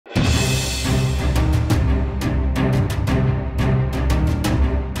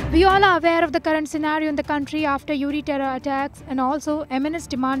We all are aware of the current scenario in the country after URI terror attacks and also MNS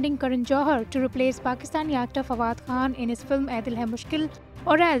demanding Karan Johar to replace Pakistani actor Fawad Khan in his film Ae Dil Hai Mushkil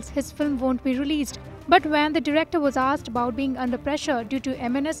or else his film won't be released. But when the director was asked about being under pressure due to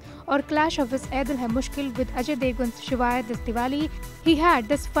MNS or clash of his Ae Dil Hai Mushkil with Ajay Devgn's Shivaay this Diwali, he had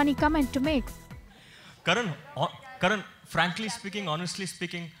this funny comment to make. Karan, frankly speaking, honestly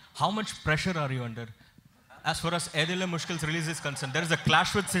speaking, how much pressure are you under? As far as Ae Dil Hai Mushkil's release is concerned, there is a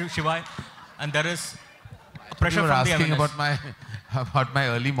clash with Shivaay and there is pressure from the MNS. You were asking about my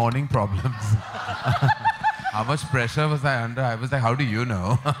early morning problems. How much pressure was I under? I was like, how do you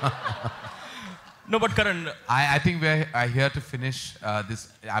know? No, but Karan... I think we're here to finish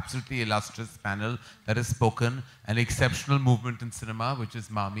this absolutely illustrious panel that has spoken an exceptional movement in cinema, which is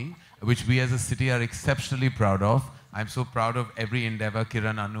Mami, which we as a city are exceptionally proud of. I'm so proud of every endeavor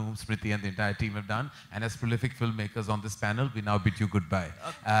Kiran, Anu, Smriti and the entire team have done. And as prolific filmmakers on this panel, we now bid you goodbye.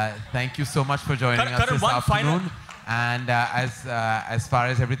 Thank you so much for joining us this afternoon. And as far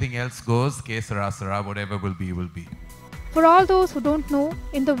as everything else goes, ke sara sara, whatever will be, will be. For all those who don't know,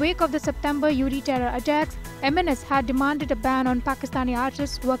 in the wake of the September URI terror attacks, MNS had demanded a ban on Pakistani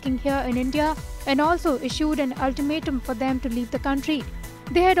artists working here in India and also issued an ultimatum for them to leave the country.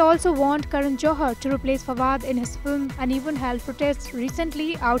 They had also warned Karan Johar to replace Fawad in his film and even held protests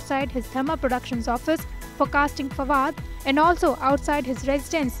recently outside his Dhamma Productions office for casting Fawad and also outside his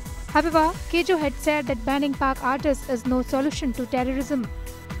residence. However, Kejo had said that banning Pak artists is no solution to terrorism.